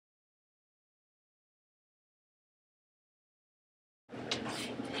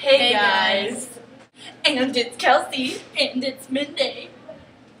Hey guys! And it's Kelsey. And it's Mindy.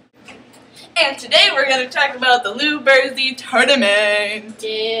 And today we're going to talk about the BURSEY tournament.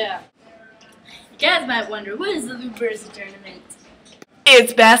 Yeah. You guys might wonder, what is the BURSEY tournament?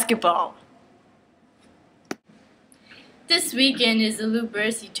 It's basketball. This weekend is the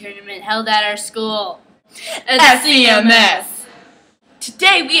BURSEY tournament held at our school. TheCMS.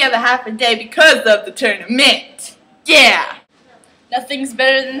 Today we have a half a day because of the tournament. Yeah! Nothing's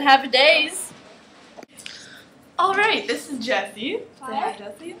better than half a days. Alright, this is Jessie. Hi.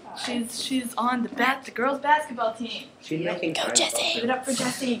 Jessie. She's on the girls basketball team. She's making Go, Jessie. Give it up for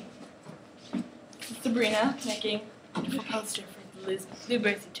Jessie. This is Sabrina making a beautiful poster for the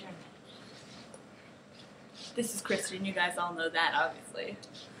BURSEY tournament. This is Kristen. You guys all know that, obviously.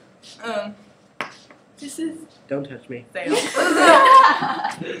 This is Don't touch me. Sam.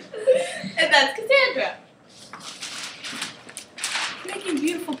 And that's Cassandra. Making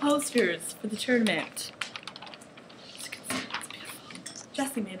beautiful posters for the tournament. It's beautiful.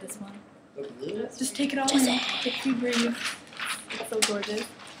 Jessie made this one. Just take it all in. Take you breathe. It's so gorgeous.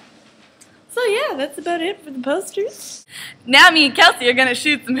 So yeah, that's about it for the posters. Now me and Kelsey are gonna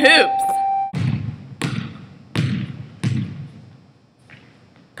shoot some hoops.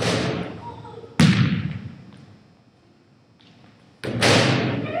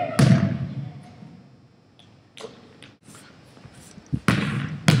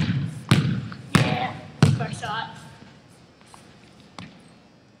 First shot.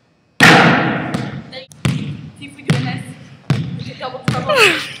 See if we do this. We get double trouble.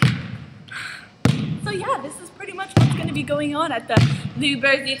 So yeah, this is pretty much what's going to be going on at the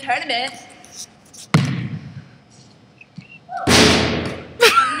BURSEY tournament.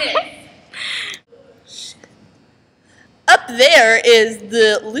 Up there is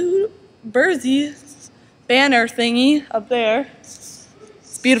the BURSEY banner thingy up there.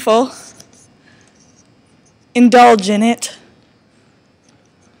 It's beautiful. Indulge in it.